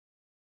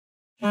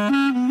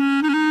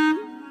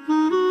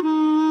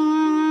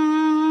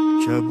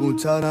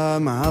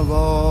کبوترم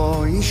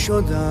هوایی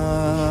شدم،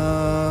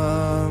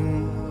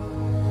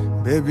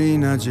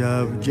 ببین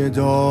عجب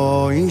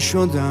گدایی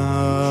شدم.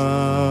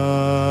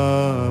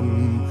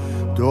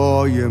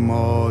 دعای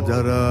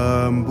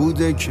مادرم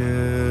بوده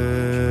که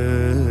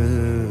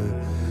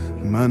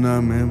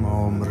منم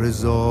امام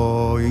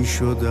رضایی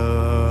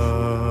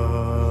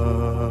شدم.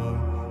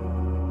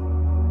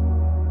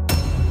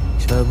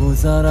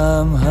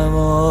 کبوترم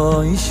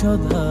هوایی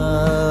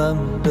شدم،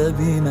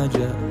 ببین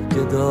عجب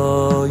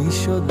گدایی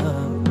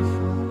شدم.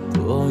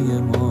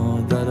 دعای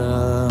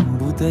مادرم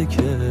بوده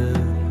که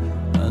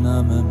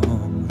منم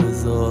امام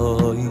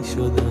رضایی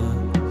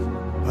شدم.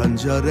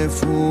 پنجره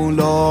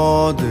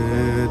فولاد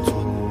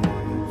تو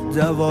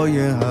دوای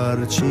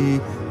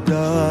هرچی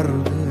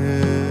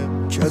درده،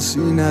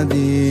 کسی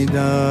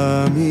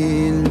ندیدم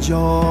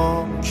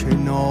اینجا که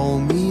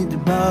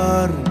نامید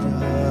برگرده.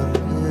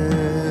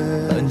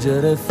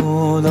 پنجره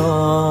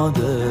فولاد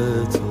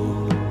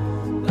تو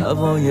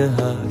دوای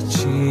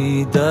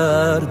هرچی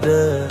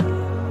درده،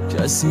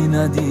 کسی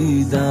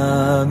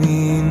ندیدم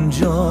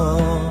اینجا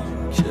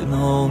که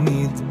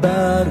نامید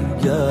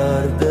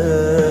برگرده.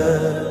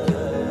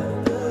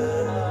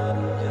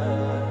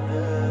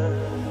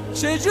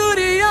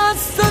 چجوری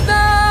از تو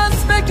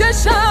دست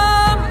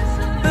بکشم،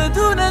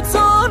 بدون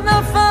تو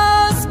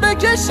نفس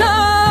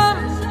بکشم،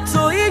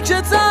 تویی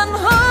که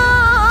تنها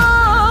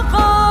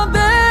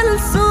قابل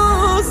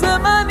سوز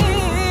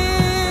منی.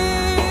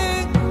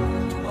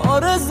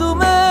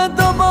 آرزومه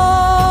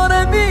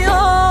دوباره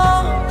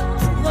بیاد،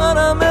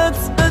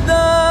 غرمت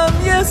بدم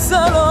یه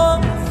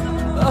سلام،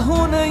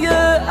 بهونه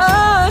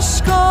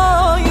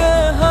عشقای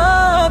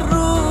هر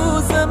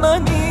روز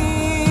منی.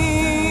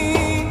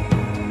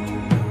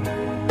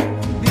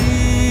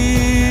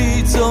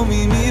 بی تو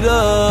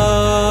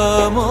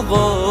میمیرم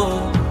آقا،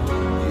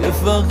 یه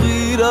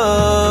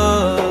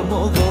فقیرم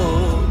آقا،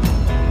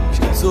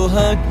 که تو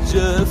حج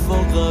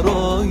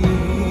فقرایی.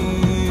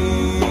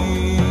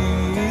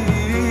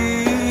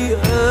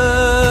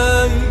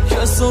 ای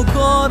کس و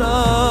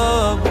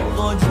کارم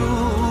آقا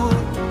جون،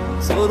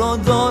 تو را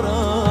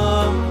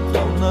دارم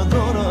غم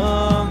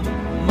ندارم،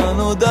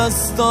 منو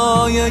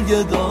دستای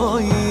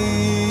گدایی.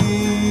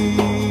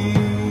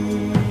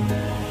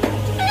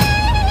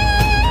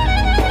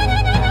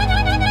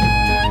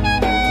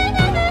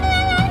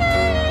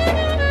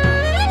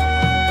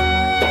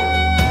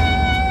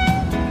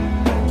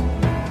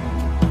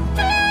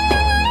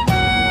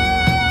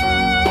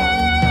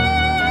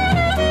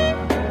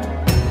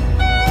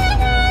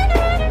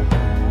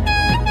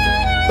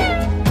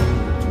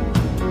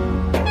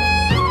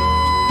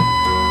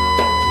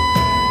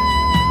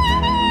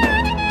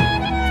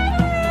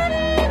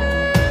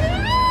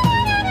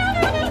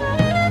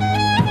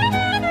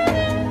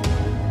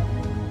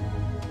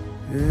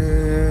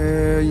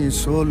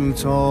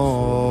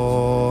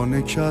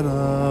 سلطان کرم،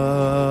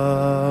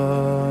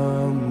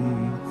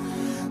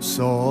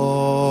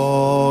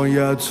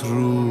 سایت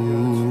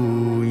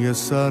روی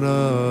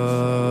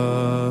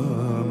سرم،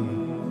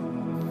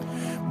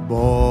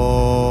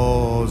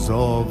 باز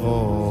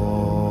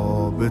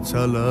آقا به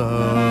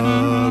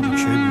طلب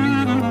که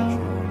بیام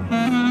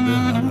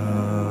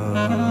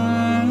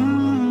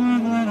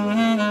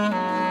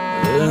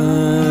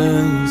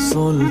ای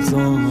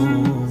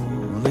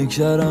سلطان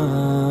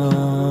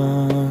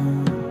کرم،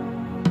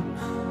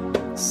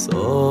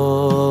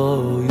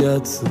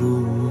 سایت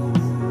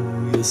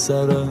روی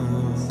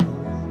سرم،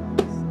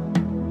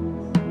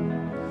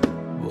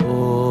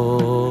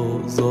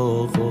 باز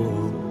آقا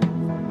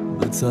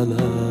به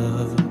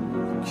طلب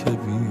که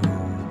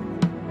بیام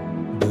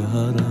به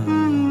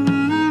حرم.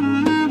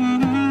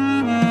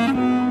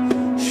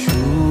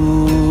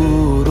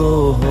 شور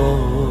و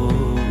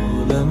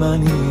حال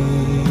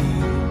منی،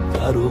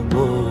 در و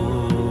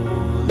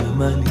بال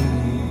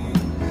منی،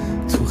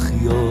 تو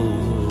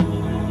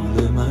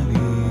خیال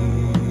منی.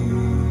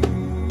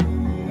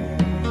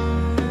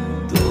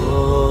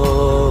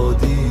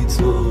 دادی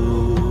تو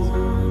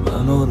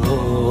منو را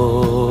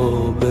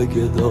به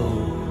گدا،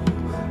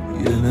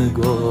 یه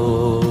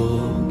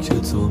نگاه که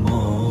تو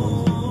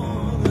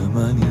مال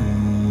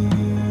منی.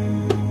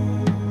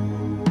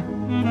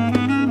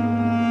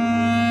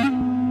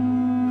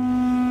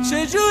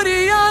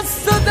 چجوری از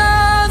تو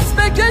دست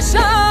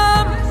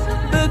بکشم،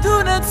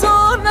 بدون تو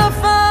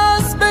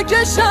نفس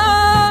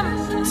بکشم،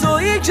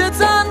 تویی که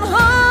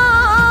تنها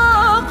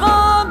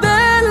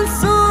قابل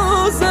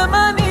سوز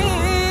منی.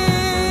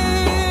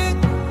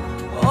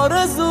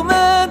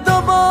 آرزومه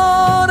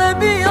دوباره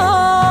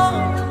بیاد،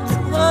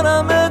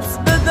 غرمت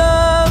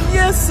بدم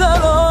یه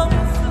سلام،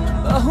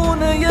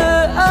 بهونه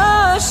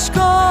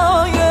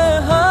عشقای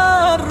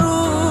هر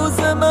روز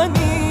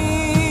منی.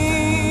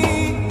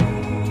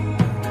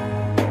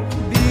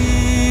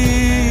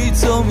 بی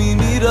تو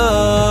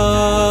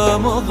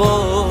میمیرم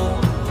آقا،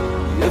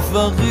 یه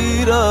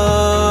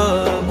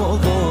فقیرم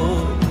آقا،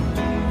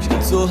 که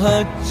تو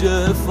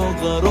حج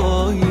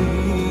فقرایی.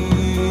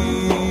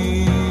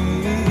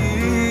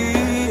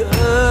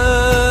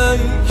 ای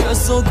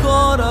کس تو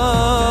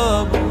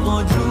کارم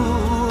آقا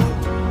جون،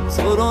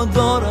 تو را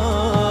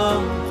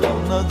دارم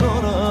غم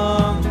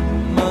ندارم،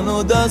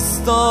 منو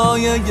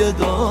دستای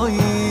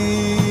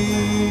گدایی.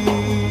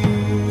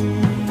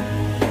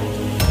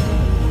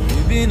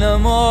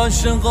 میبینم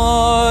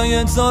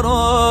عاشقای تو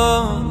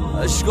رو،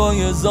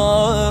 عشقای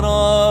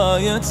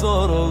ظاهرای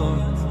تو رو،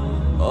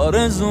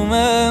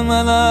 آرزومه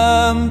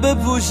منم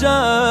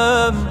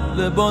بپوشم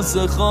لباس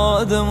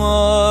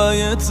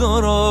خادمای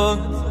تو رو،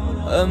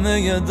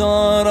 همه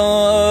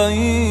داراییمو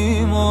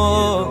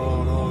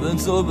به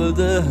تو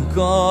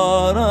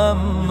بدهکارم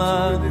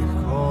من،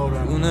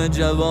 جون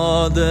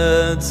جواد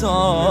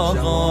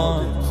آقا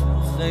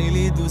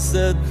خیلی دوست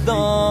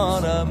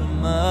دارم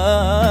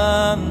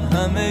من،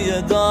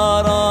 همه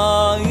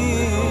داراییمو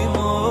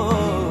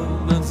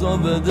به تو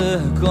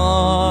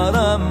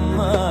بدهکارم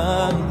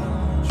من،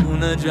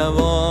 جون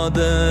جواد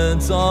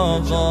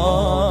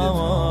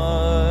آقا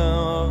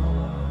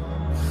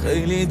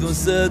خیلی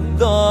دوست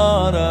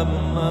دارم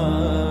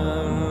من.